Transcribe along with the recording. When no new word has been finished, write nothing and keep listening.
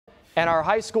And our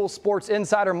high school sports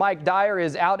insider Mike Dyer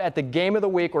is out at the game of the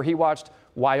week where he watched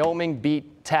Wyoming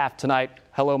beat Taft tonight.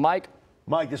 Hello, Mike.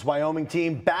 Mike, this Wyoming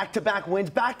team, back-to-back wins,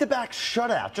 back-to-back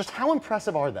shutouts. Just how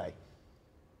impressive are they?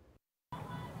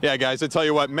 Yeah, guys, I tell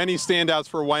you what, many standouts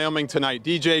for Wyoming tonight.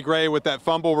 DJ Gray with that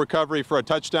fumble recovery for a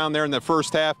touchdown there in the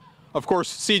first half. Of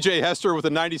course, CJ Hester with a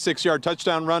 96-yard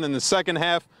touchdown run in the second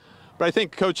half. But I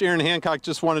think Coach Aaron Hancock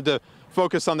just wanted to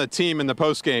focus on the team in the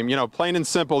postgame. You know, plain and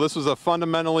simple, this was a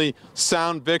fundamentally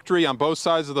sound victory on both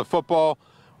sides of the football.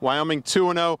 Wyoming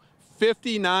 2-0,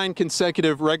 59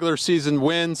 consecutive regular season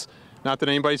wins. Not that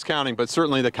anybody's counting, but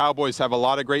certainly the Cowboys have a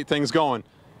lot of great things going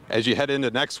as you head into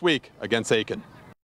next week against Aiken.